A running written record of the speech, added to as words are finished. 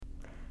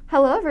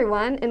Hello,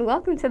 everyone, and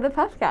welcome to the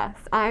podcast.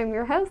 I'm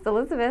your host,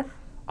 Elizabeth.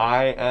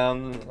 I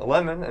am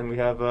Lemon, and we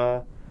have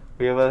a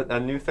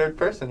new third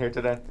person here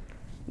today.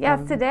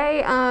 Yes,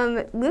 today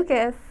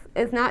Lucas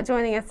is not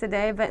joining us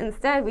today, but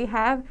instead we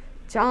have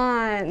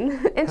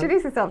Jon.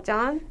 Introduce yourself,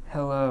 Jon.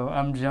 Hello,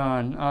 I'm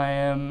Jon. I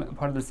am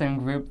part of the same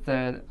group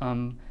that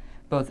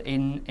both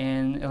Aiden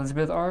and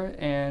Elizabeth are,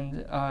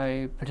 and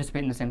I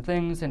participate in the same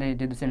things, and I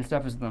do the same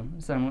stuff as them.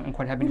 So I'm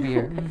quite happy to be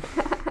here.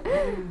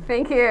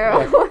 Thank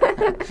you.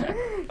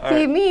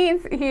 He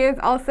means he is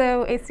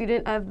also a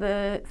student of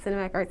the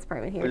Cinematic Arts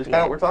Department here. Which is kind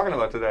of what we're talking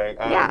about today.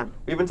 Yeah.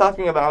 We've been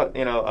talking about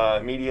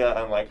media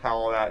and like how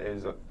all that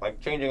is like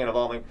changing and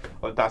evolving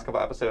over the past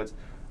couple episodes,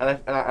 and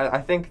I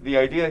think the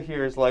idea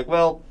here is like,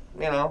 well,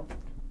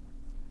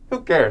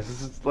 who cares?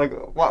 This is like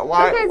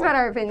why? Who cares about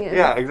our opinions?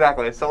 Yeah,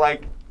 exactly. So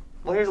like,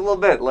 well, here's a little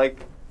bit.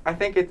 Like, I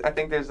think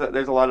there's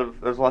a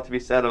lot to be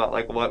said about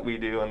like what we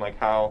do and like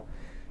how.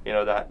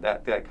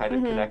 That kind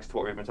of connects to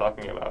what we've been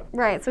talking about.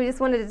 Right. So we just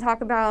wanted to talk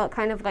about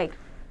kind of like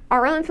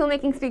our own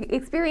filmmaking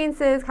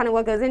experiences, kind of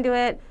what goes into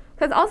it.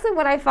 Because also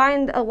what I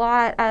find a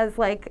lot as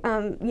like,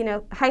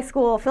 high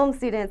school film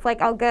students,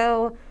 like I'll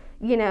go,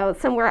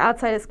 somewhere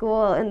outside of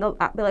school and they'll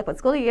be like, what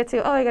school do you get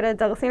to? Oh, I go to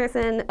Douglas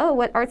Anderson. Oh,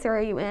 what arts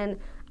area are you in?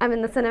 I'm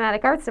in the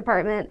Cinematic Arts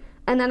Department.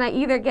 And then I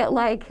either get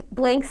like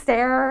blank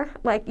stare,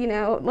 like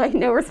no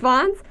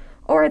response,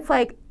 or it's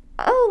like,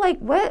 oh, like,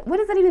 what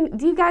does that even,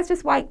 do you guys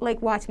just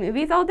watch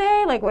movies all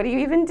day? Like, what do you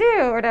even do,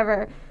 or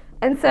whatever?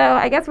 And so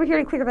I guess we're here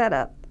to clear that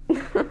up.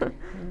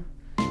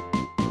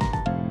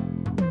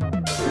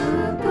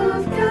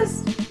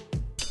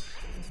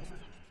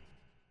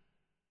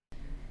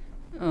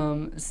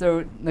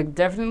 So like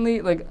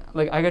definitely like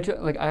I got to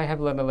like I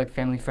have a lot of like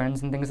family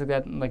friends and things like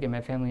that like in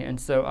my family, and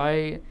so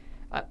I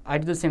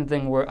do the same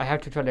thing where I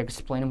have to try to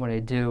explain what I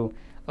do.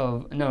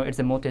 It's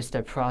a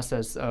multi-step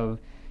process of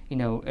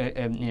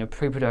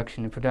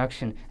pre-production and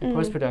production and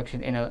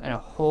post-production and a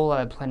whole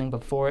lot of planning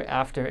before,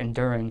 after, and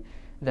during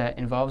that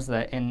involves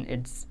that, and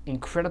it's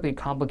incredibly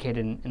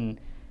complicated and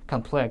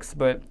complex.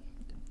 But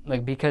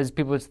like because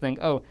people just think,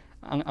 oh,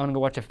 I'm gonna go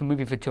watch a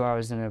movie for 2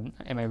 hours in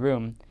my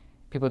room,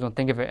 people don't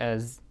think of it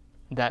as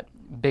that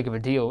big of a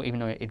deal, even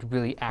though it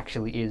really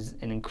actually is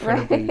an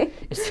incredibly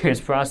serious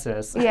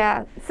process.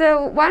 Yeah.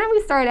 So why don't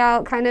we start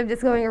out kind of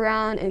just going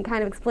around and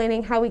kind of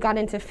explaining how we got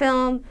into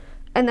film.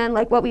 And then,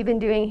 like, what we've been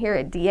doing here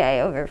at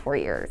DA over 4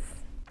 years.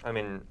 I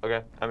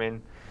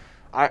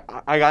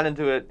got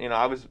into it.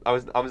 I was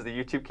the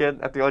YouTube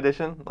kid at the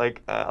audition.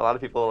 Like a lot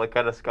of people like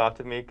kind of scoffed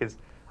at me because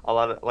a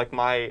lot of like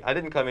I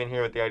didn't come in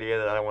here with the idea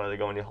that I wanted to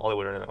go into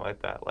Hollywood or anything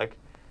like that. Like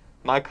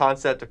my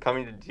concept of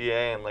coming to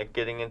DA and like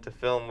getting into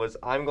film was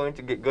I'm going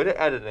to get good at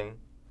editing,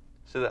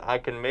 so that I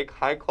can make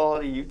high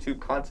quality YouTube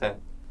content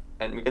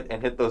and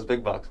hit those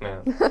big bucks,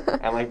 man.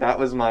 And like that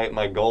was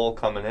my goal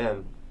coming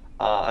in.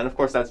 And of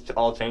course, that's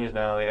all changed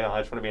now. I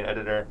just want to be an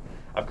editor.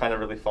 I've kind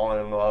of really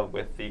fallen in love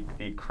with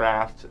the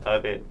craft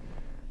of it.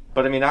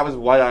 But I mean, that was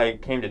what I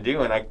came to do,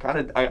 and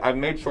I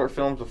made short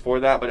films before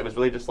that, but it was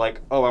really just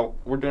like,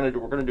 we're gonna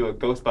do a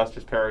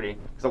Ghostbusters parody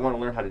because I want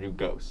to learn how to do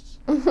ghosts.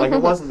 Like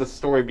it wasn't the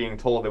story being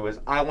told; it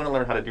was I want to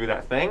learn how to do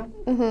that thing.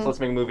 So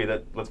let's make a movie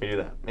that lets me do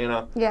that.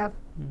 Yeah.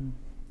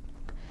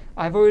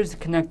 I've always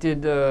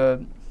connected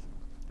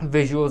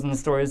visuals and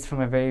stories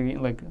from a very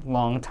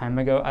long time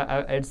ago.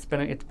 It's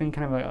been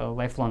kind of a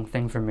lifelong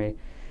thing for me,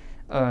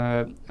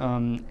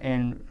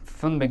 and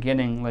from the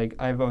beginning,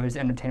 I've always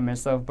entertained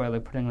myself by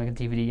putting a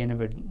DVD in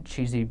of a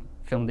cheesy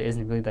film that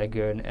isn't really that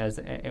good as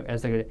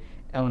an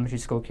elementary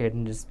school kid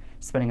and just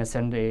spending a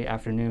Sunday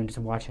afternoon just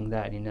watching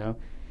that.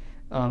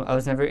 I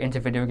was never into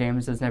video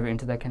games. I was never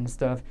into that kind of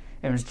stuff.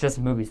 It was just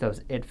movies. That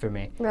was it for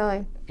me.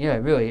 Really? Yeah,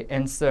 really.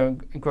 And so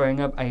growing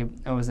up, I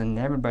was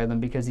enamored by them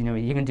because,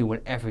 you can do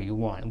whatever you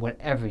want.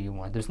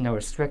 There's no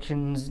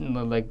restrictions.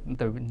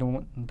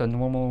 The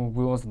normal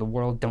rules of the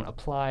world don't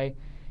apply.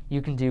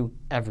 You can do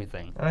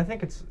everything. And I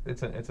think it's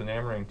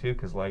enamoring too,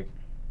 because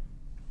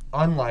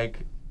unlike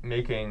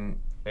making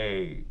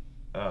a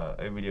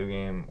video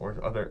game or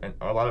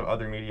a lot of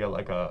other media,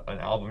 like an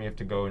album, you have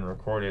to go and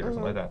record it or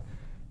something like that.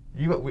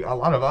 A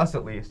lot of us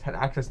at least had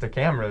access to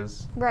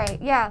cameras. Right.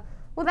 Yeah.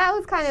 Well, that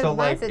was kind of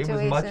my situation. So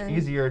it was much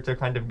easier to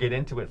kind of get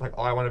into it. It's like,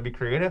 I want to be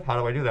creative. How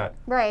do I do that?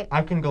 Right.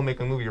 I can go make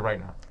a movie right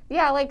now.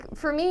 Yeah.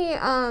 For me,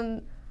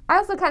 I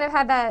also kind of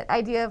had that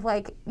idea of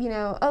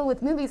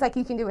with movies,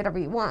 you can do whatever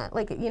you want.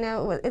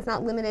 It's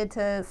not limited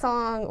to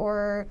song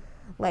or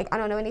I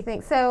don't know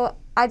anything. So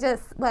I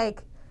just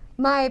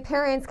my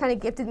parents kind of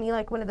gifted me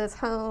one of those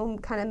home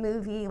kind of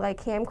movie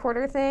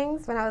camcorder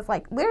things when I was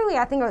literally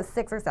I think I was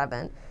 6 or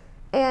 7.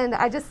 And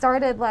I just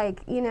started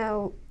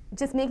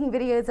just making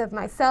videos of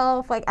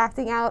myself,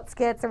 acting out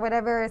skits or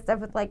whatever,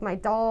 stuff with my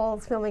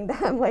dolls, filming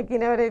them, you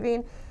know what I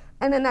mean?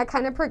 And then that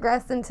kind of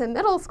progressed into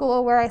middle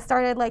school where I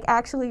started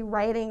actually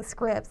writing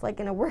scripts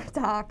in a Word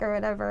doc or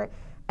whatever,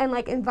 and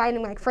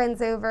inviting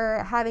friends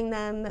over, having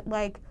them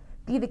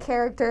be the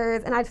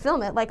characters, and I'd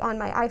film it on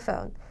my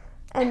iPhone.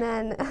 and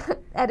then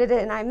edit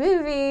it in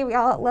iMovie. We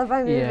all love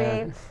iMovie.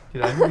 Yeah.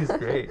 Dude, iMovie's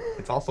great.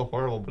 It's also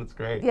horrible, but it's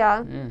great.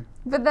 Yeah. Yeah.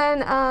 But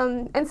then,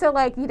 and so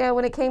like, you know,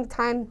 when it came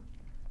time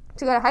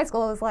to go to high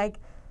school, it was like,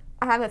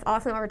 I have this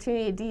awesome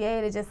opportunity at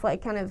DA to just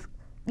like kind of,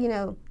 you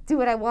know, do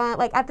what I want.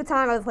 Like at the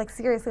time I was like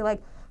seriously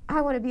like,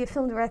 I want to be a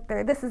film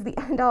director. This is the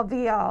end all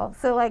be all.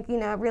 So like, you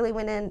know, I really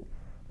went in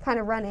kind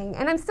of running.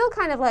 And I'm still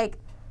kind of like,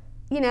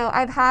 you know,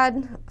 I've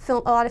had a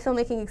lot of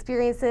filmmaking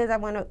experiences. I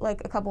won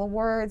like a couple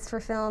awards for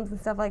films and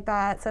stuff like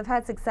that. So I've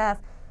had success.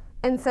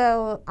 And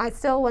so I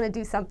still want to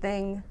do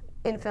something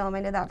in film.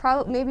 I know that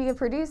probably maybe a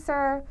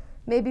producer,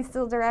 maybe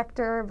still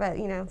director, but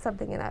you know,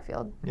 something in that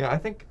field. Yeah, I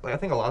think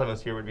a lot of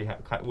us here would be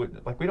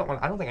like we don't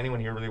want. I don't think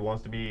anyone here really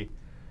wants to be,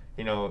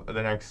 you know,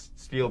 the next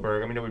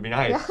Spielberg. I mean, it would be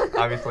nice,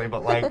 obviously,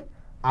 but like,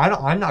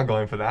 I'm not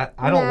going for that.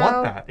 I don't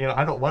want that. You know,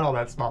 I don't want all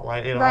that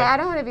spotlight. You know, right. I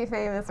don't want to be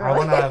famous. Really. I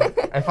want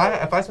to. If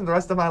I spend the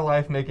rest of my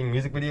life making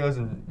music videos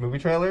and movie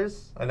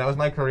trailers, and that was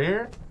my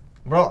career,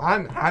 bro,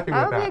 I'm happy with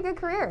that. That would be a good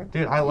career.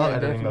 Dude, I love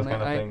editing definitely.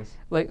 those kind of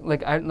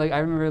things. I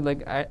remember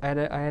like I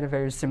had a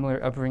very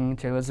similar upbringing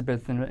to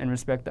Elizabeth in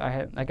respect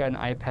that I got an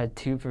iPad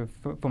 2 for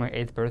my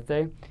 8th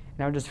birthday, and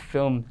I would just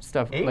film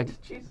stuff. 8?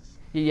 Like Jesus.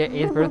 yeah,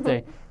 8th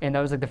birthday, and that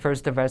was like the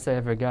first device I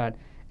ever got,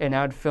 and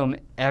I would film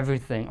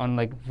everything on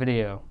like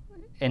video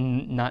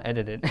and not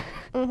edit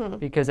it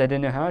because I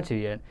didn't know how to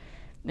yet.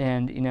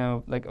 And you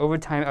know, like over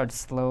time I would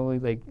slowly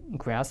like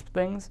grasp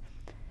things.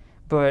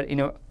 But you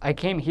know, I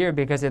came here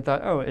because I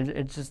thought, oh,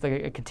 it's just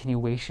like a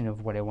continuation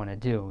of what I want to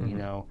do, you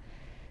know.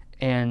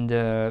 And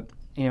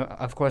you know,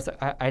 of course,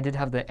 I did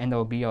have the end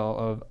all be all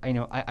of, you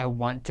know, I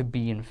want to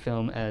be in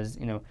film as,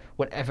 you know,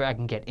 whatever I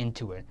can get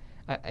into it.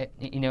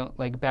 You know,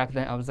 like back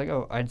then I was like,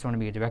 oh, I just want to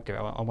be a director.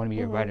 I want to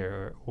be a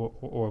writer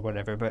or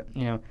whatever. But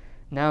you know,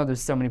 now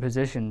there's so many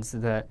positions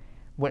that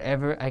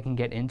whatever I can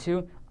get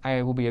into,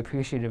 I will be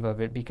appreciative of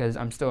it because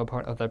I'm still a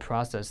part of the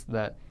process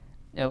that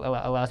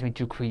allows me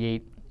to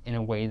create in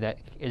a way that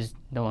is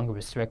no longer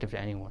restrictive to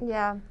anyone.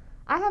 Yeah.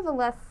 I have a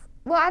less,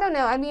 well, I don't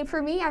know. I mean,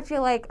 for me, I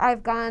feel like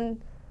I've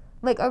gone,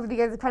 like over the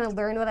years, I've kind of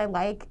learned what I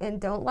like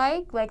and don't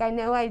like. Like, I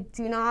know I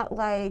do not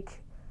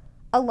like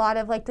a lot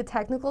of like the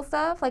technical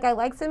stuff. Like, I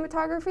like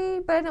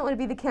cinematography, but I don't want to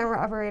be the camera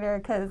operator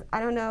because I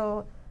don't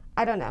know.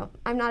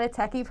 I'm not a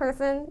techie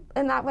person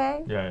in that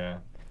way. Yeah.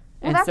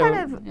 Well, that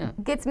kind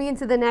of gets me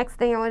into the next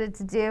thing I wanted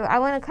to do. I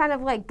want to kind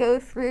of like go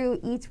through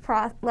each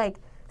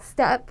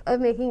step of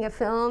making a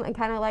film and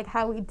kind of like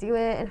how we do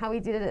it and how we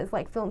did it as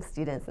like film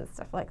students and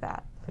stuff like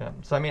that. Yeah.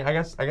 So I mean, I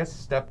guess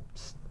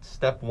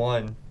step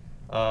one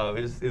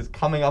is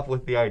coming up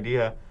with the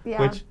idea,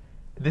 which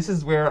this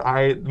is where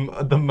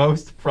the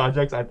most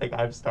projects I think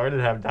I've started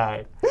have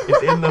died.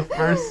 It's in the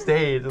first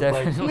stage. It's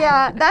like,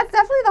 yeah, that's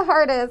definitely the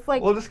hardest.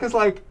 Like, well, just because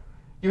like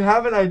you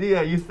have an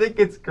idea, you think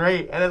it's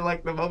great, and then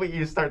like the moment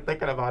you start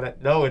thinking about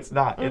it, no, it's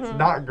not. It's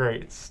not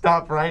great.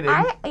 Stop writing.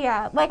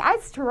 I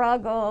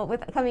struggle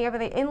with coming up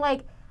with it, and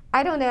like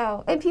I don't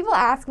know. And people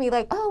ask me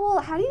like, oh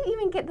well, how do you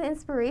even get the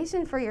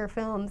inspiration for your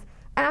films?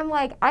 And I'm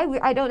like,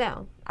 I don't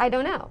know. I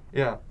don't know.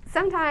 Yeah.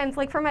 Sometimes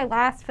like for my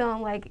last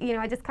film, like, you know,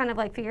 I just kind of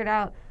like figured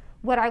out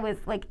what I was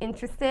like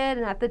interested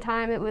in. At the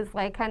time it was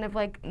like kind of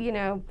like, you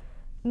know,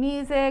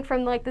 music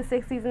from like the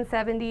 60s and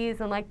 70s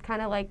and like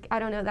kind of like, I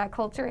don't know, that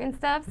culture and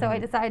stuff. So I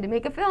decided to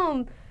make a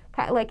film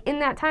kind of like in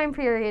that time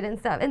period and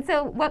stuff. And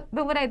so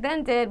what I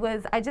then did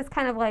was I just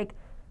kind of like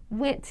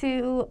went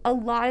to a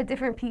lot of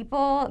different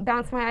people,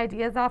 bounced my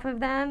ideas off of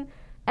them,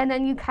 and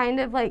then you kind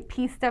of like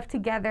piece stuff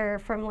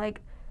together from like,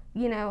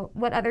 you know,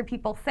 what other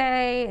people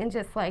say, and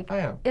just like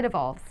it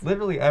evolves.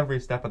 Literally every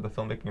step of the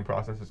filmmaking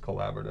process is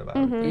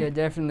collaborative. Yeah,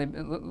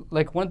 definitely.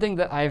 Like one thing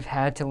that I've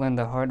had to learn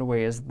the hard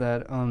way is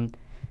that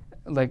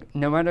like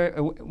no matter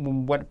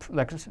what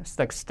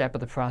like step of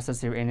the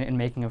process you're in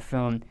making a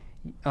film,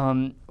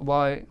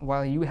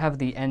 while you have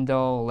the end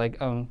all like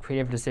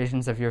creative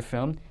decisions of your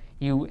film,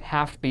 you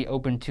have to be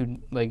open to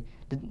like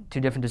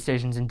to different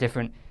decisions and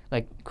different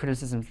like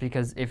criticisms,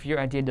 because if your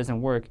idea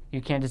doesn't work, you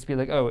can't just be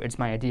like, oh, it's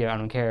my idea, I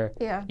don't care.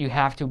 Yeah. You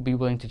have to be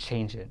willing to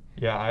change it.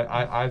 Yeah,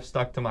 I've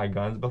stuck to my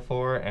guns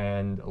before,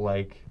 and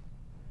like,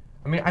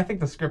 I mean, I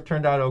think the script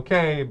turned out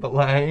okay, but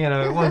like, you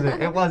know,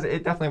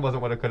 it definitely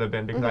wasn't what it could have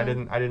been, because I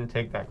didn't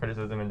take that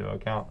criticism into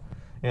account,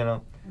 you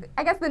know.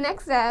 I guess the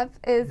next step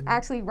is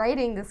actually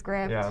writing the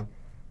script,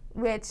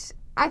 which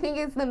I think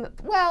is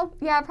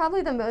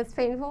probably the most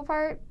painful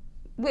part,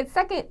 with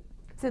second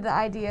to the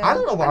idea. I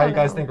don't know why you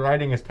guys think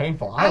writing is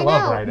painful. I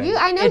love writing.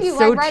 I know you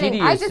like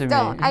writing. I just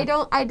don't. I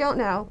don't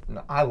know.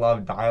 I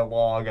love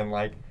dialogue and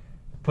like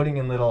putting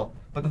in little.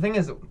 But the thing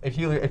is, if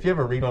you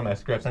ever read one of my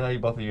scripts, I know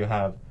both of you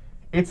have,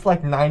 it's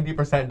like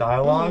 90%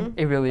 dialogue.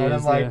 It really and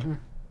is. And then like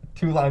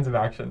 2 lines of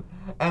action.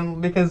 And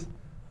because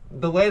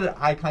the way that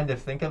I kind of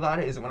think about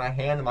it is when I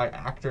hand my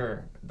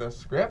actor the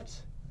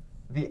script,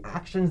 the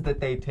actions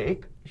that they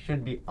take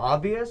should be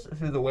obvious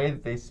through the way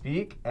that they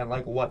speak and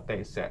like what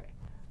they say.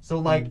 So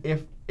like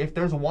if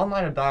there's one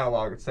line of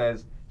dialogue that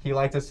says he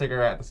lights a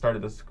cigarette at the start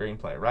of the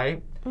screenplay,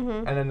 right?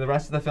 And then the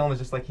rest of the film is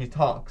just like he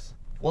talks.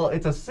 Well,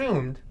 it's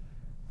assumed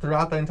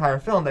throughout the entire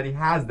film that he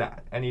has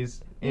that, and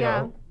he's you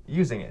know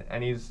using it,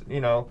 and he's he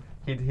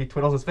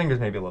twiddles his fingers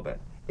maybe a little bit.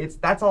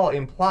 That's all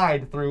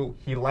implied through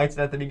he lights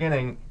it at the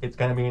beginning. It's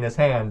gonna be in his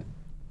hand.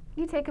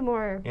 You take a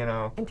more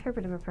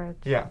interpretive approach.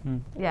 Yeah.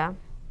 Yeah.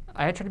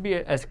 I try to be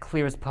as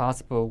clear as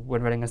possible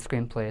when writing a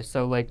screenplay.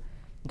 So like,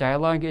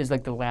 dialogue is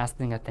like the last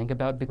thing I think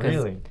about because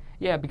Really?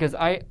 Yeah, because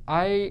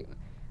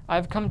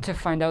I've come to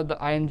find out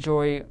that I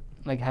enjoy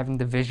like having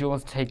the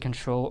visuals take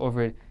control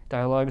over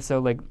dialogue.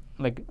 So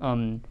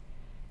I'm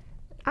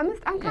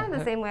kind of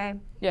the same way.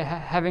 Yeah,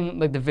 having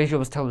like the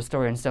visuals tell the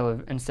story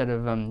instead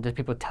of just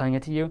people telling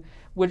it to you,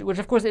 which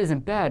of course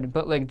isn't bad,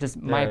 but like just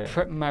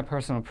my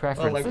personal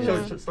preference.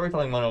 Well, like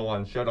storytelling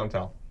 101, show don't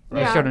tell.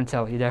 Right? Yeah. Show don't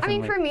tell. You definitely. I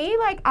mean, for me,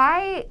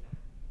 like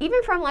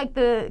even from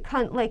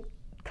like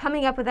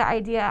coming up with the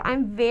idea,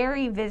 I'm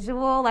very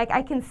visual. Like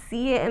I can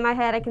see it in my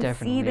head. I can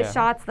see the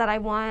shots that I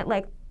want,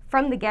 like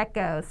from the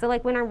get-go. So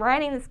like when I'm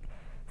writing this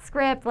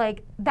script,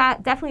 like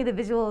that, definitely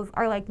the visuals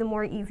are like the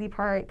more easy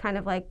part, kind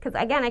of like, because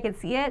again, I can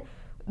see it.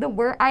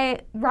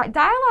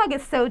 Dialogue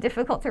is so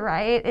difficult to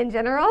write in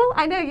general.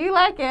 I know you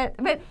like it,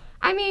 but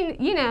I mean,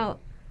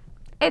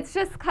 it's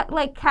just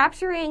like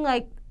capturing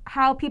like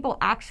how people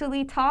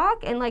actually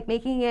talk and like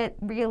making it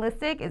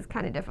realistic is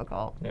kind of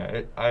difficult.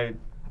 Yeah, I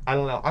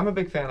don't know. I'm a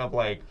big fan of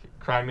like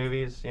crime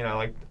movies.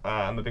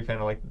 I'm a big fan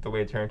of like the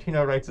way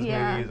Tarantino writes his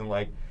movies and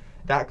like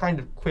that kind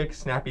of quick,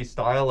 snappy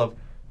style of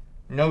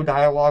no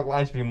dialogue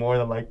lines should be more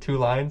than like 2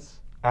 lines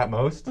at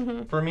most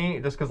for me,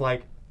 just because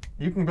like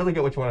you can really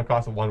get what you want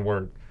across in 1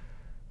 word,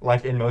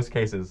 like in most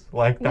cases.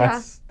 Like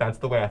that's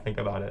the way I think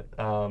about it.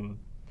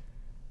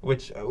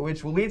 Which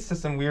leads to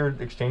some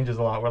weird exchanges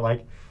a lot where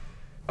like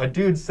a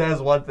dude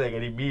says one thing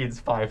and he means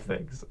 5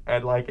 things,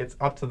 and like it's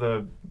up to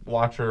the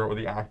watcher or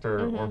the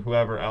actor or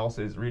whoever else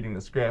is reading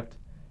the script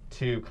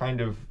to kind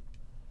of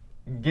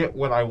get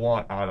what I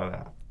want out of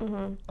that.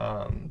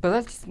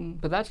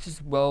 But that's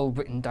just well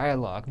written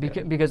dialogue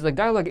because like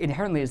dialogue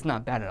inherently is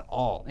not bad at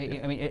all. I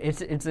mean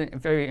it's a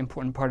very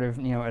important part of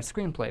a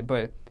screenplay.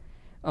 But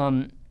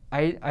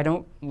I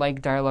don't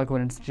like dialogue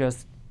when it's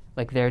just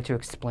like there to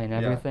explain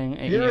everything.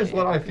 Here is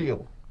what I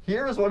feel.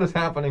 Here is what is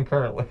happening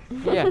currently.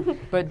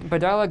 but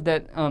dialogue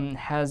that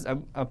has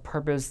a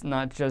purpose,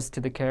 not just to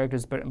the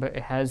characters, but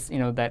it has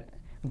that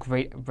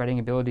great writing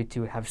ability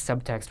to have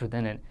subtext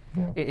within it.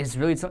 It's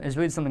really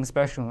something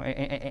special,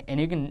 and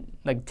you can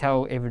like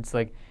tell if it's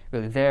like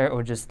really there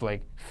or just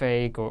like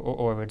fake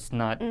or if it's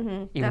not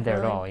even there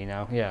at all.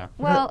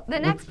 Well, the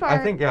next part. I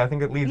think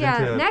it leads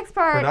into next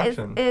part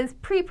production. is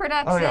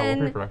pre-production. Oh yeah,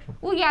 pre-production.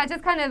 Well,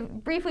 just kind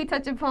of briefly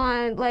touch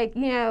upon like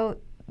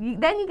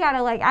then you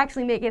gotta like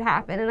actually make it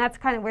happen, and that's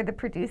kind of where the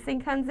producing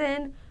comes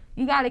in.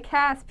 You gotta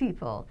cast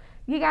people.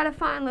 You gotta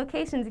find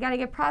locations. You gotta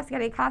get props. You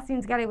gotta get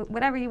costumes. You gotta get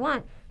whatever you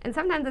want. And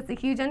sometimes it's a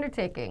huge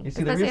undertaking. You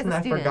see, the reason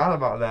I forgot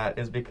about that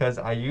is because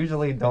I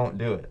usually don't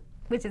do it.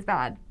 Which is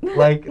bad. Most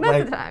of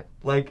the time.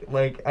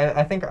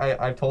 I think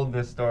I've told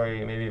this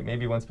story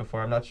maybe once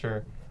before. I'm not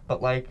sure,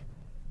 but like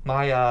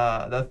my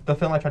the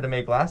film I tried to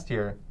make last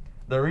year.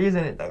 The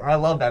reason I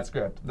love that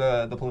script,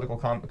 the political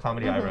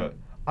comedy I wrote.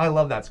 I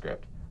love that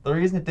script. The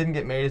reason it didn't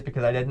get made is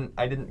because I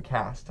didn't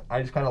cast.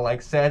 I just kind of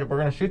like said we're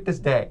gonna shoot this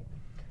day,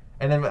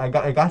 and then I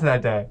got to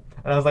that day,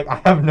 and I was like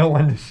I have no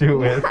one to shoot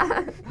with.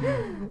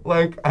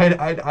 Like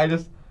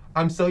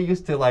I'm so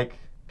used to like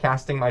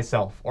casting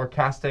myself or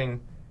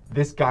casting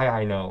this guy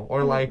I know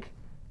or like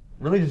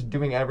really just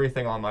doing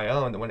everything on my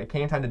own that when it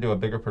came time to do a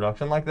bigger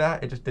production like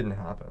that, it just didn't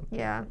happen.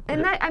 Yeah,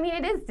 and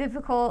it is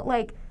difficult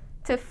like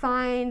to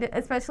find,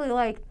 especially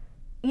like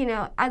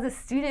as a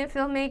student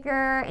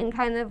filmmaker and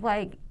kind of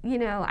like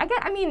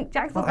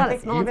Jacksonville's not a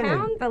small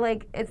town, but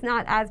like it's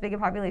not as big a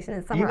population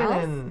as somewhere else.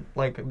 Even in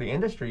like the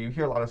industry, you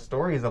hear a lot of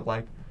stories of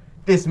like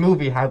this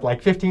movie had like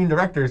 15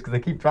 directors because they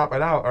keep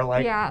dropping out, or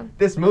like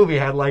this movie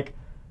had like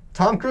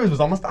Tom Cruise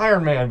was almost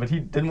Iron Man, but he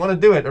didn't want to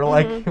do it, or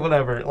like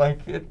whatever.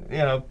 Like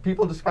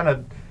people just kind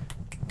of.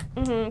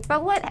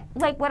 But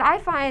what I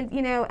find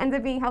ends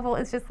up being helpful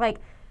is just like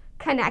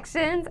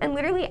connections and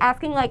literally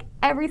asking like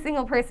every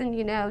single person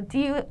do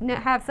you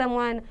have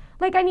someone,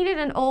 like I needed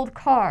an old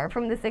car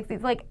from the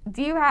 60s, like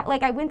do you have,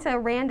 like I went to a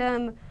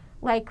random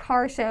like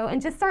car show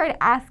and just started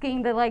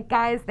asking the like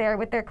guys there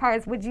with their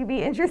cars, would you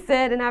be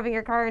interested in having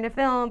your car in a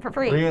film for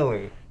free?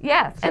 Really?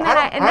 Yes. See, and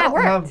that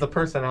worked. I don't have the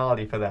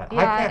personality for that.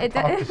 I can't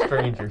talk to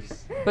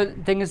strangers. But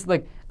the thing is,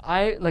 like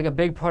a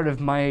big part of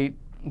my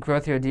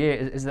growth idea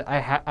is that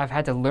I've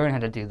had to learn how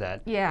to do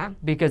that. Yeah.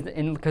 Because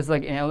in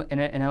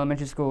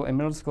elementary school and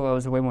middle school I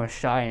was way more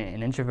shy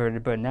and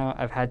introverted, but now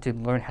I've had to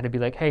learn how to be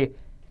like, hey,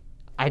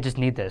 I just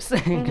need this.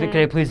 Could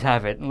I please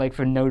have it? Like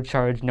for no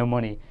charge, no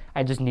money.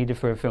 I just need it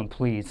for a film,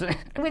 please.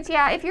 Which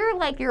if you're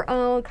like your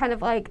own kind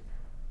of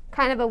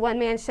a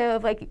one-man show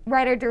of like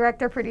writer,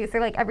 director, producer,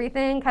 like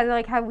everything, kind of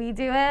like how we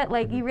do it,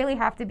 like you really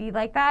have to be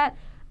like that.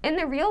 In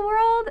the real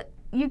world,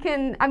 you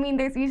can,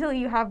 there's usually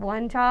you have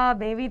 1 job,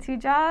 maybe 2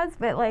 jobs,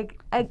 but like,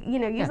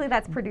 usually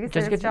that's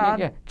producer's job,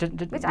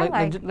 which I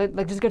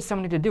like. Just get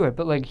somebody to do it.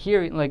 But like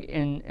here, like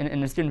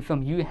in a student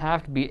film, you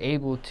have to be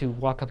able to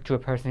walk up to a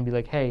person and be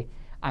like, hey,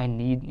 I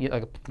need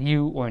like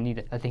you, or I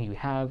need a thing you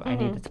have. I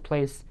need this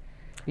place,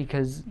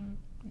 because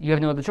you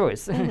have no other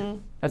choice.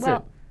 That's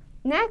it.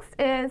 Next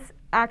is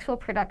actual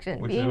production,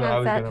 Which being is what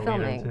on set I was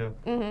gonna filming. lead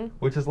into.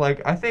 Which is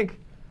like, I think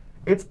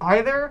it's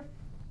either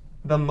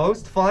the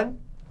most fun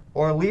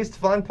or least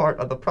fun part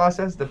of the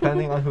process,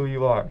 depending on who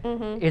you are.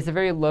 It's a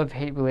very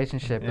love-hate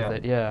relationship with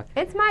it. Yeah.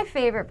 It's my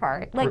favorite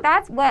part. Like,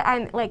 that's what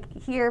I'm like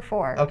here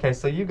for. Okay,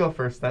 so you go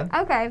first then.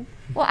 Okay.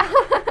 Well,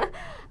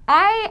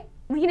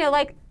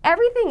 like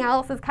everything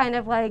else is kind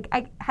of like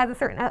has a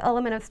certain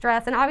element of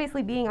stress, and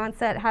obviously being on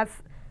set has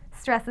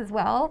stress as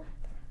well.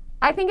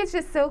 I think it's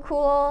just so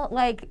cool,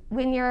 like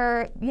when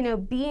you're,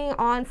 being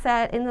on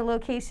set in the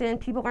location,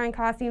 people are in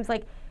costumes,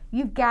 like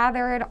you've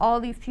gathered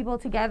all these people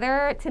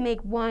together to make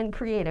one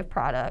creative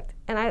product.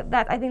 And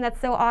I think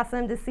that's so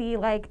awesome to see,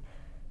 like,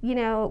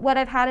 what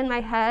I've had in my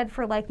head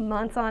for like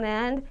months on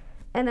end,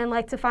 and then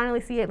like to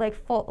finally see it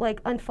like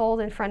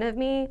unfold in front of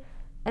me,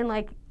 and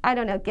like, I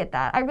don't know, get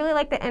that. I really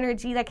like the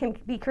energy that can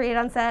be created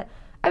on set.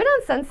 I've been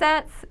on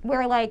sunsets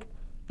where like,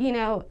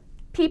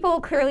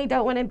 people clearly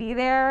don't want to be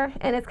there,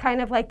 and it's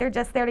kind of like they're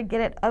just there to get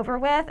it over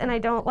with, and I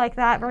don't like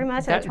that very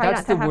much.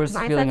 That's the worst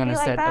feeling on a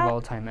set of all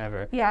time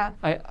ever. Yeah.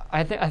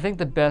 I think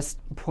the best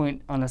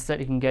point on a set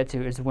you can get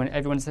to is when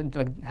everyone's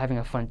like having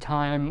a fun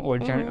time, or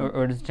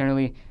or just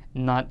generally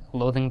not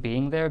loathing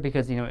being there,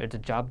 because it's a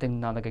job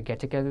thing, not like a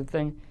get-together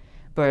thing.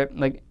 But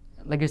like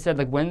you said,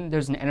 like when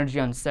there's an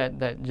energy on set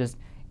that just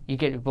you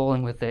get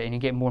rolling with it and you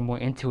get more and more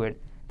into it,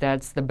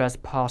 that's the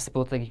best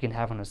possible thing you can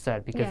have on a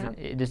set, because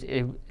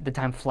the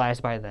time flies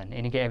by then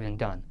and you get everything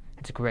done.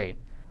 It's great.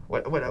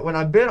 When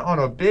I've been on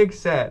a big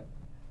set,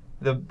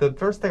 the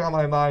first thing on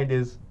my mind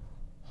is,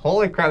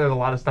 holy crap, there's a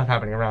lot of stuff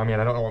happening around me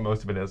and I don't know what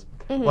most of it is.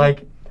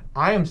 Like,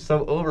 I am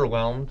so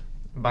overwhelmed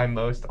by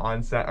most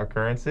on-set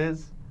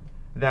occurrences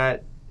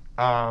that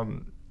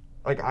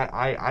like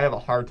I have a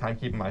hard time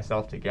keeping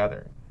myself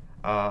together.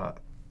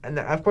 And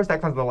of course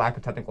that comes with a lack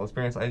of technical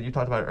experience. You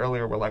talked about it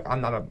earlier, where like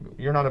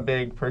you're not a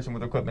big person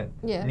with equipment.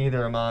 Yeah.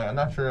 Neither am I. I'm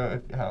not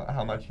sure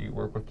how much you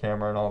work with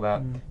camera and all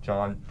that,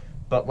 John.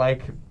 But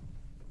like,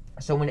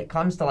 so when it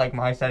comes to like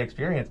my set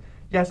experience,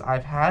 yes,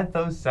 I've had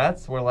those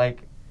sets where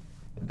like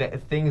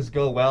things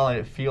go well and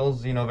it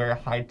feels very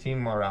high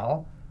team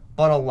morale.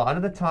 But a lot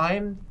of the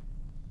time,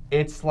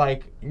 it's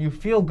like you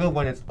feel good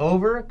when it's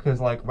over, because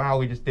like, wow,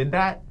 we just did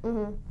that.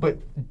 But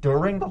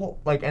during the whole,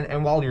 like,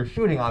 and while you're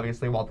shooting,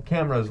 obviously, while the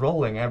camera is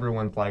rolling,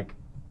 everyone's like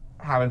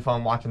having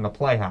fun watching the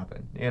play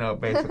happen,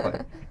 basically.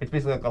 It's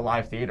basically like a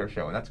live theater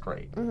show, and that's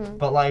great.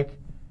 But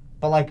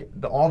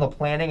all the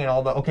planning and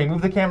all the, okay,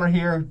 move the camera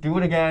here, do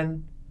it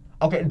again.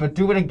 Okay, but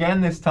do it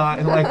again this time.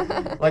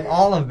 And like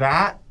all of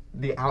that,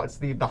 the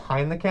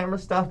behind the camera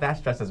stuff, that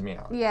stresses me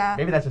out. Yeah.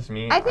 Maybe that's just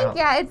me. I think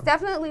it's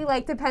definitely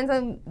like depends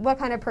on what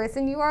kind of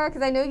person you are,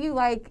 because I know you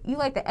like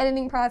the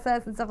editing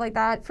process and stuff like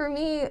that. For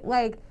me,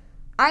 like,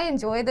 I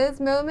enjoy those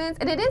moments,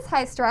 and it is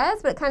high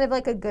stress, but kind of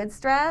like a good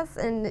stress,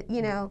 and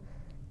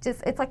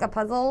just it's like a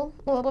puzzle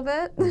a little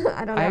bit.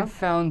 I don't know. I've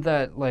found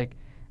that like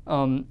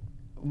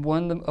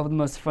one of the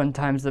most fun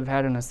times I've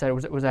had on a set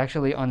was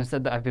actually on a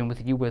set that I've been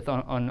with you with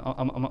on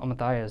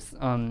Matthias.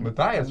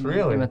 Matthias,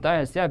 really?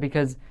 Matthias, yeah,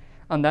 because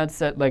on that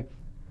set, like,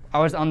 I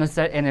was on the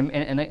set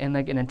and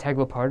like an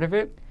integral part of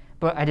it,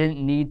 but I didn't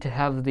need to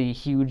have the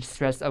huge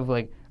stress of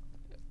like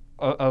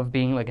of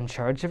being like in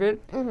charge of it.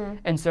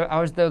 And so I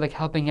was there like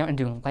helping out and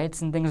doing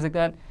lights and things like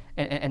that,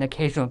 and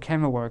occasional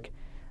camera work,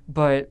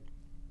 but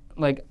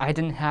like I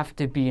didn't have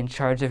to be in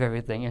charge of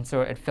everything, and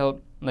so it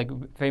felt like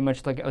very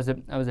much like I was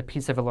a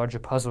piece of a larger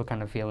puzzle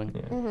kind of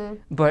feeling.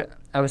 But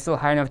I was still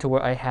high enough to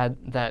where I had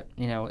that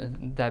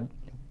that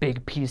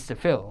big piece to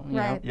fill. You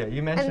know? Yeah,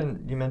 you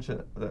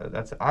mentioned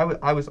that's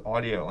I was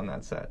audio on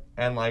that set,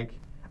 and like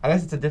I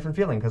guess it's a different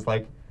feeling, because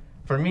like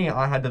for me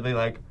I had to be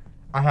like,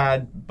 I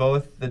had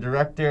both the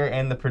director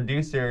and the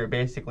producer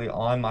basically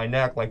on my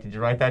neck, like, did you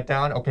write that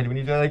down? Okay, do we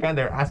need to do that again?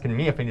 They're asking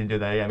me if we need to do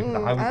that again, because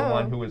I was the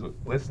one who was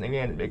listening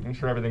in and making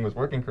sure everything was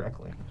working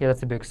correctly. Yeah,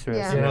 that's a big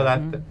stress.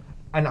 That,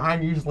 and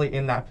I'm usually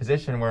in that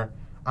position where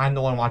I'm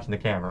the one watching the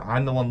camera.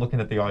 I'm the one looking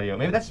at the audio.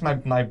 Maybe that's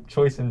my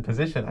choice in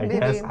position, I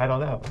guess. I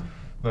don't know.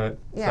 But,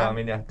 so, I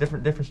mean,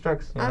 different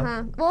strokes. You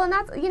know? Well, and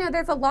that's,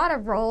 there's a lot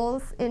of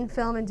roles in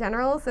film in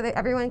general, so that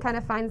everyone kind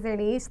of finds their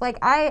niche. Like,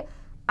 I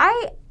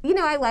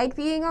like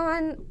being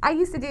on, I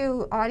used to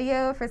do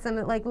audio for some,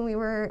 like,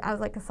 I was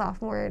like a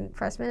sophomore and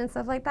freshman and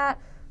stuff like that,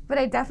 but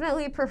I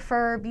definitely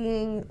prefer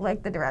being,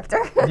 like, the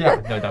director.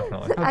 Yeah, no,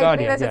 definitely. I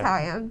think that's just how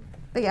I am.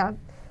 But, yeah.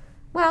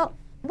 Well,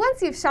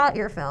 once you've shot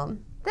your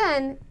film,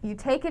 then you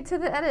take it to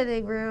the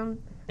editing room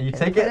and you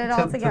take it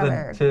all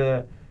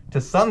together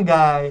to some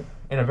guy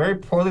in a very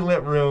poorly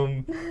lit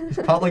room. He's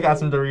probably got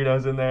some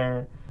Doritos in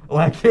there.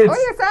 Like it's, or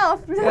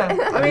yourself.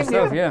 Yeah, I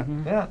mean,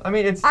 yeah. I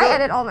mean, it's. Still, I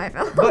edit all my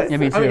films. But, I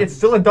mean, it's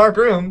still a dark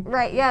room.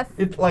 Right. Yes.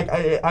 It's like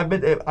I've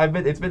been.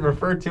 It's been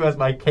referred to as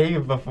my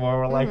cave before,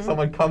 where like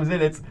someone comes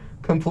in, it's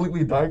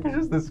completely dark. It's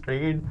just the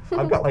screen.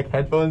 I've got like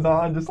headphones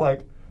on, just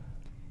like.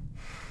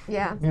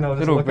 Yeah. Just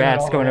little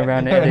rats going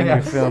around editing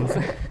your films.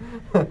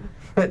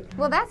 But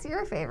Well, that's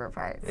your favorite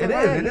part. So it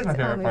why is. don't It you is my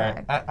tell favorite me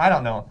part. why? I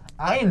don't know.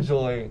 I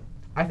enjoy.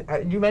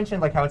 You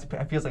mentioned like how it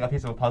feels like a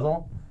piece of a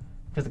puzzle.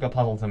 It feels like a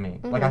puzzle to me.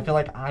 Like I feel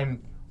like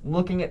I'm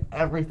looking at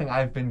everything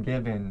I've been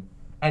given,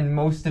 and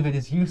most of it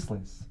is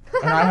useless,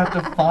 and I have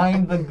to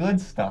find the good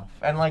stuff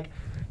and like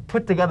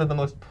put together the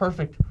most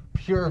perfect,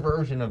 pure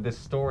version of this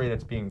story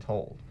that's being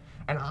told.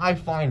 And I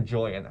find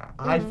joy in that.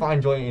 I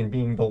find joy in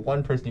being the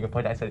one person you can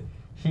put. I said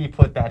he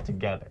put that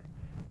together.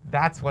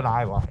 That's what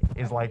I like,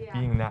 is like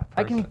being that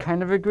person. I can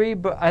kind of agree,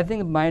 but I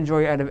think my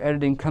joy out of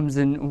editing comes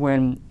in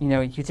when,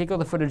 you take all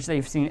the footage that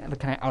you've seen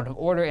kind of out of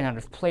order and out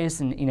of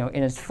place and,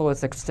 in its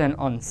fullest extent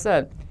on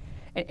set,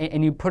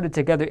 and you put it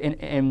together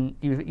and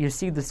you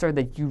see the story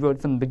that you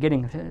wrote from the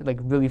beginning, like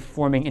really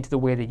forming into the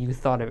way that you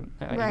thought it.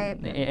 Right.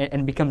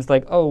 And it becomes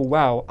like, oh,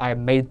 wow, I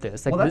made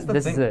this. Like, Well, that's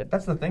this is it.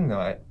 That's the thing,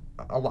 though.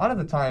 A lot of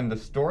the time, the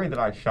story that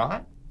I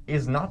shot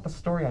is not the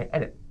story I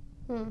edit.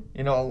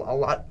 A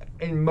lot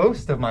in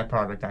most of my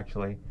product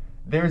actually,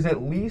 there's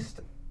at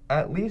least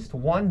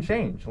one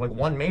change, like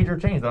one major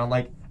change that I'm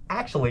like,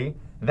 actually,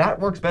 that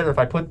works better if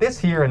I put this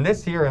here and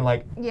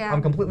like I'm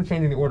completely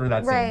changing the order of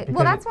that scene. Right.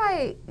 Well, that's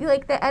why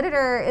like the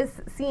editor is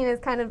seen as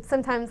kind of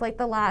sometimes like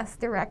the last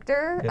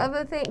director of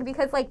a thing,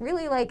 because like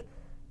really like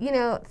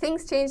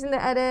things change in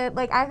the edit.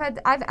 Like I've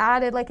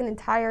added like an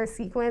entire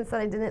sequence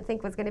that I didn't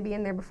think was going to be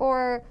in there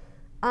before.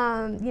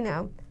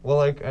 Well,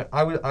 like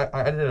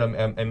I edited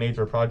a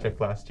major project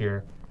last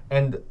year,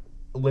 and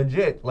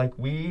legit, like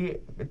we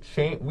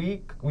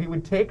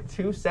would take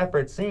two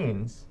separate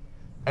scenes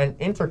and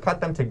intercut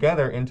them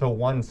together into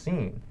one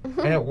scene,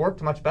 and it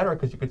worked much better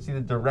because you could see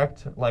the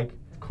direct like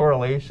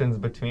correlations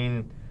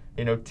between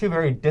two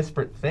very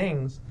disparate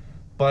things,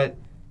 but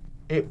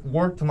it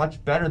worked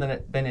much better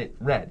than it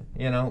read.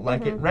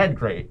 Like it read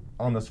great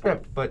on the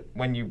script, but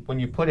when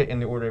you put it in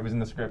the order it was in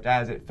the script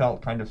as, it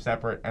felt kind of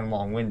separate and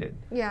long-winded.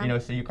 Yeah.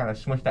 So you kind of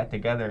smush that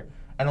together.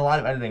 And a lot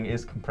of editing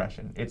is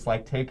compression. It's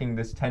like taking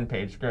this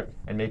 10-page script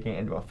and making it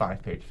into a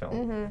 5-page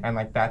film. And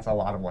like that's a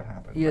lot of what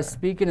happens. Yeah, there.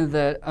 speaking of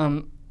that,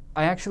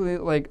 I actually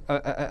like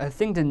a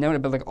thing to note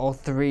about like all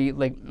three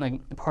like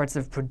parts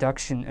of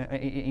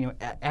production,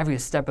 every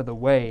step of the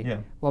way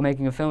while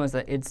making a film is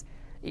that it's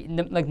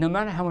like no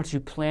matter how much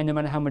you plan, no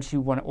matter how much you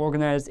want to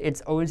organize,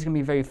 it's always going to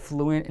be very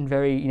fluent and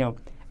very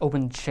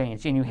open to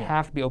change, and you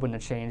have to be open to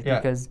change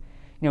because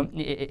you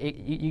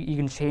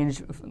can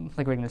change,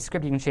 like writing a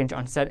script, you can change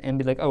on set and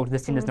be like, oh,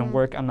 this scene doesn't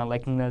work, I'm not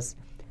liking this.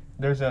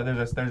 There's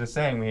a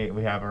saying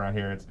we have around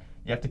here. It's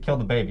you have to kill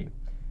the baby,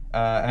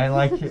 and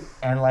what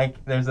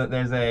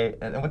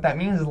that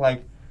means is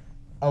like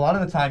a lot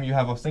of the time you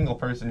have a single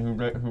person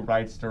who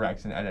writes,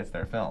 directs, and edits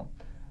their film.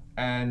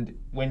 And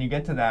when you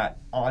get to that,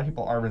 a lot of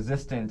people are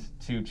resistant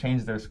to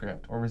change their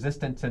script or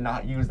resistant to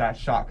not use that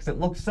shot because it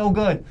looks so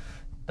good.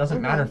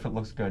 Doesn't matter if it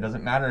looks good.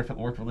 Doesn't matter if it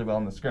worked really well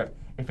in the script.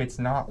 If it's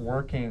not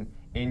working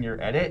in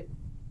your edit,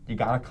 you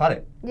gotta cut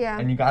it. Yeah.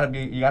 And you gotta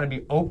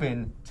be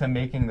open to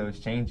making those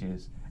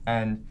changes.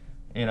 And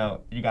you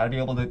gotta be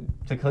able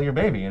to kill your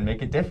baby and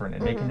make it different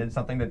and make it into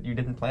something that you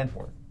didn't plan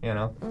for.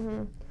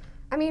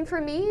 I mean, for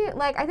me,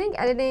 like I think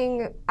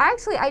editing.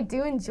 I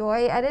do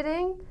enjoy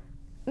editing.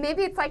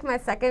 Maybe it's like my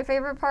second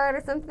favorite part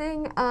or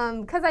something.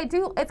 Because I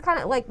do. It's kind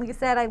of like you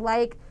said. I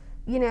like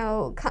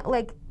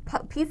like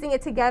piecing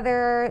it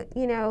together,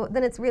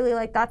 then it's really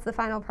like that's the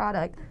final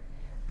product.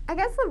 I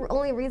guess the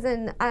only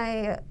reason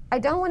I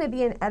don't want to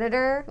be an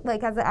editor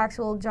like as an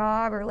actual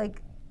job or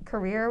like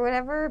career or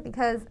whatever,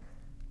 because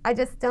I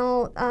just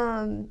don't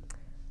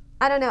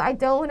I don't know, I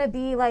don't want to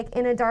be like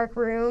in a dark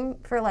room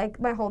for like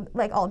my whole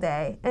like all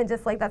day and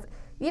just like that's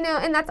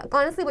and that's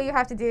honestly what you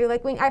have to do.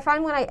 Like when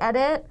I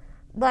edit,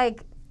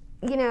 like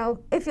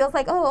it feels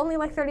like only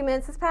like 30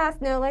 minutes has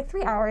passed. No, like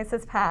 3 hours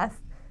has passed.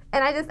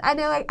 And I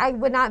know I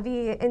would not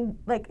be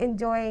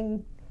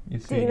enjoying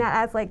doing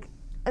that as like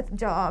a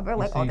job or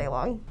like all day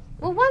long.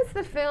 Well, once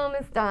the film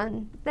is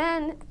done,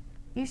 then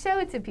you show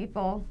it to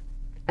people.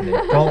 They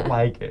don't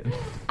like it.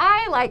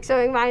 I like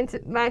showing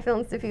my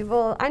films to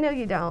people. I know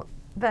you don't,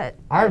 but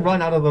I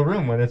run out of the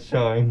room when it's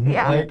showing.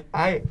 Yeah.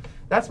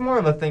 That's more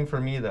of a thing for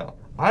me though.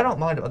 I don't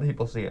mind if other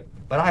people see it,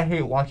 but I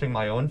hate watching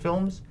my own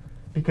films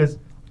because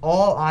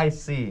all I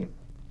see.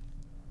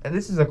 And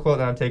this is a quote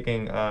that I'm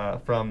taking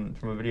from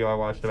a video I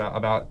watched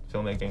about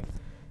filmmaking.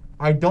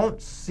 I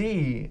don't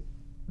see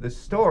the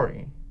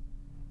story.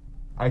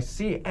 I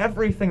see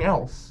everything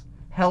else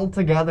held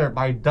together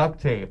by duct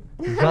tape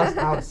just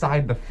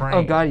outside the frame.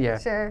 Oh God, yeah.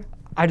 Sure.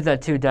 I do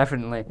that too,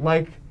 definitely.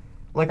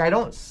 Like I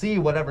don't see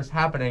whatever's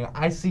happening.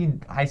 I see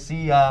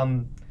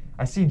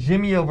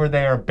Jimmy over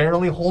there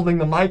barely holding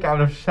the mic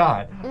out of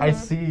shot.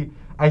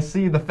 I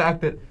see the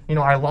fact that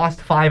I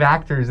lost 5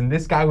 actors and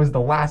this guy was the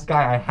last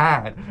guy I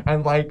had,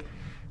 and like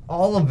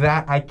all of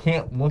that, I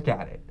can't look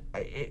at it.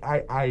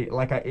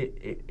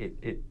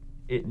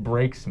 It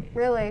breaks me.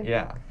 Really?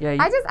 Yeah. Yeah.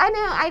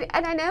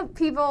 I know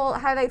people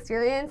have that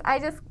experience. I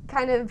just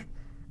kind of,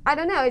 I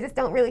don't know. I just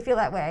don't really feel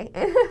that way.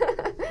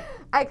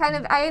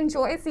 I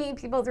enjoy seeing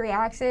people's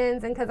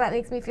reactions, and because that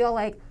makes me feel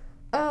like,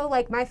 oh,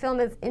 like my film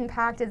has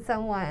impacted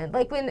someone.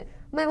 Like when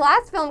my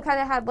last film kind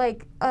of had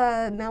like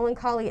a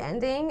melancholy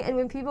ending, and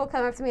when people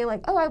come up to me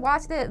like, oh, I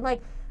watched it,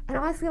 like, and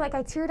honestly, like,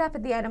 I teared up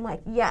at the end. I'm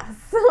like,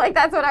 yes, like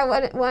that's what I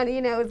want,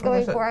 you know, is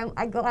going for.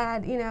 I'm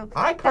glad, you know.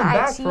 I come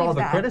back for all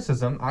the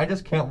criticism. I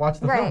just can't watch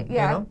the film.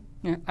 Yeah.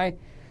 You know? Yeah.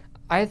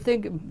 I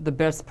think the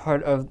best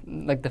part of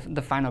like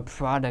the final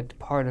product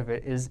part of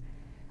it is,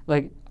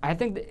 like, I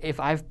think that if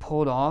I've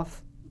pulled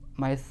off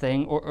my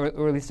thing or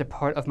at least a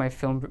part of my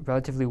film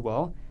relatively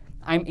well,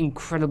 I'm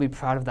incredibly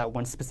proud of that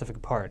one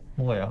specific part.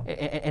 Well, yeah.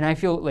 And I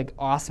feel like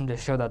awesome to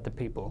show that to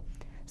people.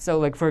 So,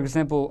 like, for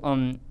example,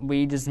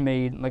 we just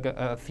made like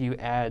a few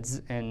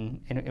ads in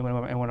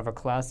one of our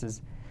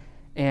classes,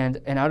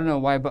 and I don't know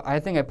why, but I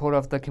think I pulled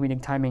off the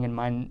comedic timing in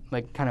mine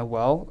like kind of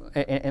well,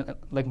 and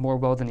like more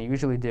well than I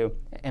usually do.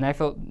 And I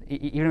felt,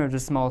 even if it was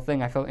a small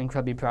thing, I felt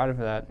incredibly proud of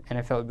that, and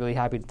I felt really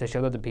happy to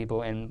show that to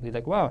people and be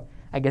like, wow,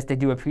 I guess they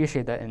do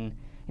appreciate that, and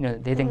you know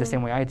they think the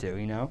same way I do,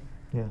 you know.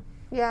 Yeah.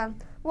 Yeah.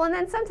 Well, and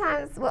then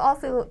sometimes, what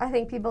also I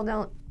think people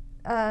don't,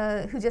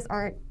 who just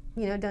aren't,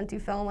 you know, don't do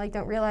film, like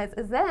don't realize,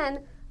 is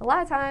then a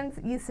lot of times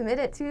you submit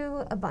it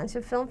to a bunch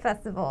of film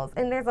festivals,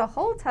 and there's a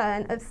whole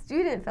ton of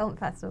student film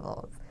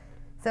festivals.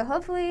 So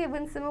hopefully it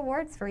wins some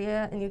awards for you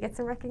and you get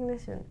some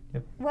recognition.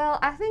 Yep. Well,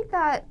 I think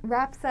that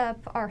wraps up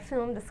our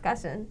film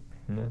discussion.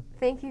 Yeah.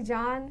 Thank you,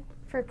 John,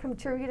 for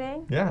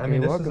contributing. Yeah, I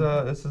mean, You're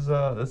this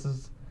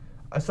is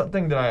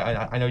something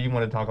that I know you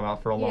wanted to talk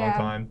about for a long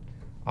time.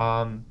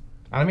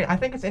 I mean, I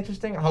think it's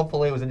interesting.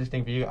 Hopefully, it was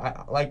interesting for you.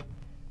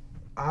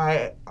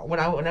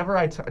 Whenever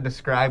I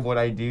describe what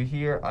I do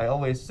here, I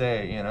always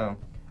say, you know,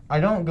 I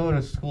don't go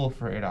to school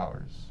for 8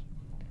 hours.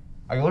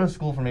 I go to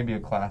school for maybe a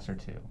class or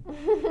two.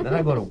 Then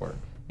I go to work,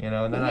 you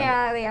know, and then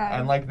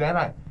and like then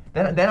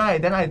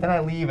I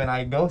leave and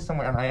I go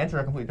somewhere and I enter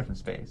a completely different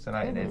space, and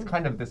and it's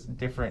kind of this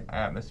different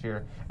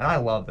atmosphere, and I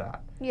love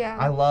that. Yeah.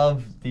 I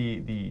love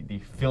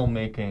the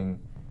filmmaking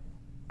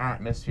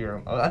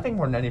atmosphere. I think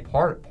more than any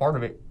part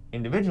of it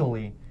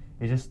individually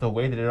is just the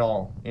way that it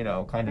all, you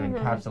know, kind of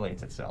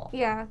encapsulates itself.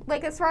 Yeah.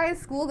 Like, as far as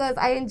school goes,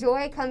 I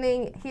enjoy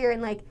coming here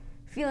and like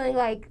feeling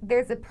like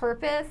there's a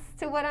purpose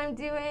to what I'm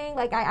doing.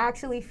 Like, I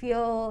actually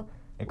feel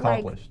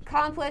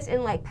accomplished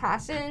and like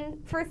passion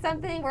for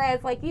something,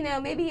 whereas like, you know,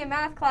 maybe in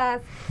math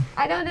class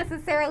I don't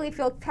necessarily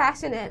feel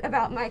passionate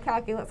about my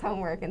calculus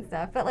homework and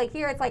stuff, but like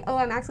here it's like, oh,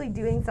 I'm actually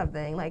doing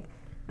something like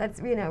that's,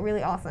 you know,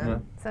 really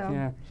awesome.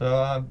 So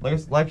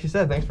like you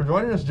said, thanks for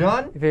joining us,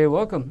 John. You're very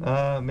welcome.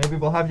 Maybe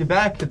we'll have you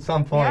back at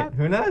some point. Yeah.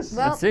 Who knows?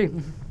 Well, let's see.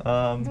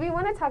 Do we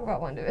want to talk about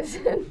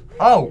WandaVision?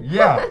 Oh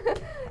yeah.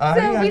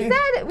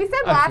 We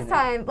said last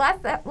time.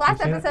 Last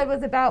episode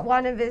was about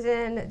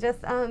WandaVision, just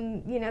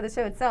you know, the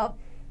show itself.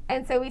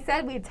 And so we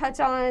said we'd touch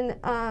on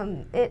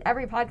it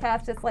every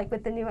podcast, just like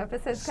with the new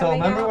episodes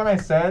coming out. So remember when I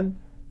said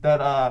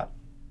that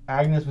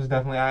Agnes was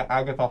definitely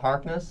Agatha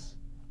Harkness?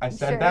 I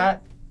said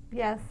that?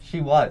 Yes.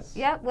 She was.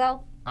 Yep,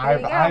 well, there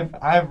you go.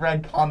 I've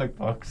read comic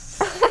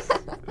books.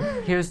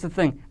 Here's the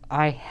thing,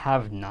 I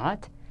have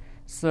not.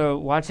 So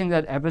watching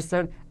that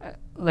episode,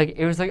 like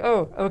it was like,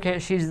 oh, okay,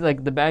 she's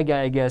like the bad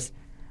guy, I guess.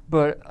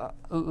 But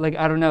like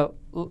I don't know,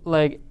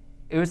 like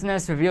it was a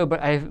nice reveal.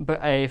 But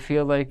I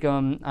feel like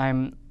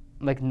I'm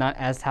like not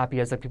as happy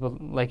as like people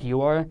like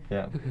you are,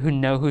 who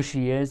know who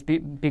she is.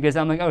 Because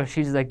I'm like, oh,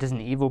 she's like just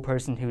an evil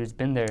person who's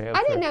been there.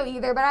 I didn't know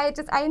either, but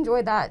I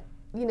enjoyed that.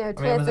 You know,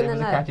 twist, it was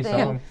a catchy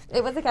song.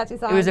 It was a catchy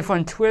song. It was a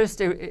fun twist.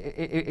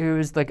 It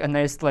was like a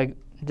nice like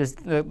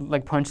just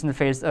like punch in the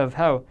face of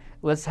how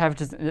let's have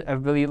just a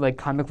really like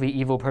comically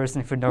evil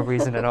person for no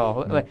reason at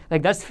all.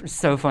 Like that's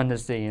so fun to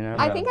see, you know.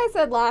 I think I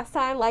said last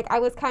time like I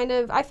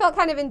felt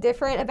kind of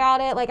indifferent about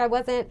it. Like I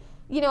wasn't,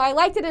 you know, I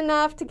liked it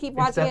enough to keep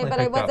watching it,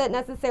 but I wasn't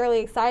necessarily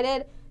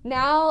excited.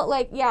 Now,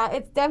 like, yeah,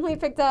 it's definitely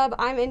picked up.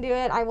 I'm into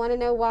it. I want to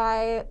know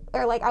why,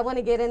 or like I want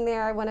to get in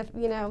there. I want to,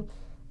 you know.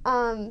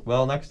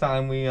 Well, next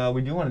time we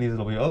do one of these,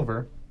 it'll be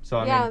over. So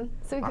I mean,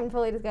 so we can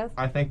fully discuss.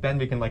 I think then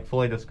we can like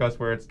fully discuss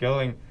where it's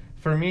going.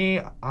 For me,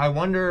 I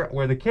wonder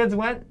where the kids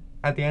went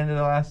at the end of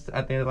the last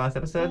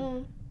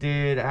episode.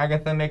 Did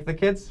Agatha make the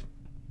kids?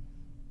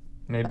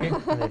 Maybe.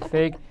 Are they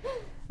fake?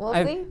 We'll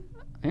see.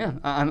 Yeah,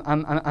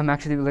 I'm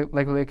actually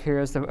like really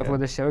curious of where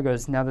the show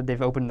goes now that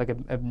they've opened like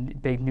a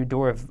big new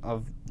door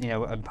of you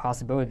know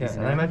possibilities.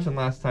 Yeah, and I mentioned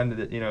last time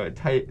that, you know,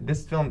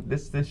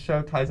 this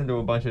show ties into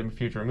a bunch of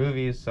future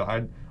movies. So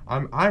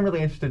I'm really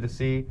interested to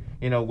see,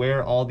 you know,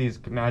 where all these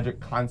magic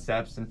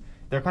concepts, and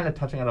they're kind of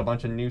touching on a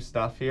bunch of new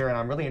stuff here, and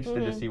I'm really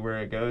interested to see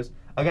where it goes.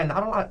 Again,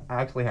 not a lot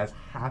actually has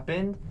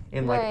happened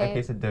in like a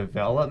case of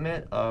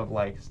development of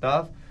like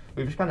stuff.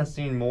 We've just kind of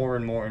seen more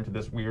and more into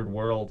this weird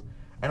world.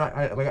 And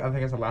I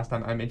think I said last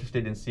time, I'm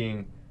interested in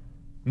seeing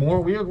more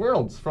weird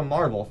worlds from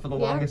Marvel. For the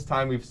longest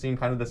time, we've seen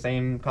kind of the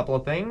same couple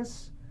of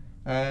things.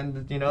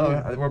 And, you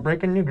know, we're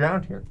breaking new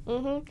ground here.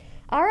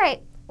 All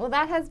right. Well,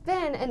 that has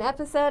been an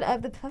episode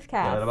of the Puffcast.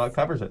 Yeah, that about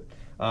covers it.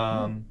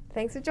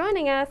 Thanks for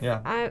joining us.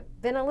 Yeah. I've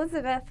been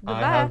Elizabeth. Goodbye.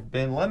 I have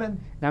been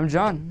Lemon. And I'm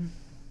John.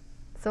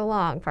 So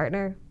long,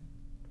 partner.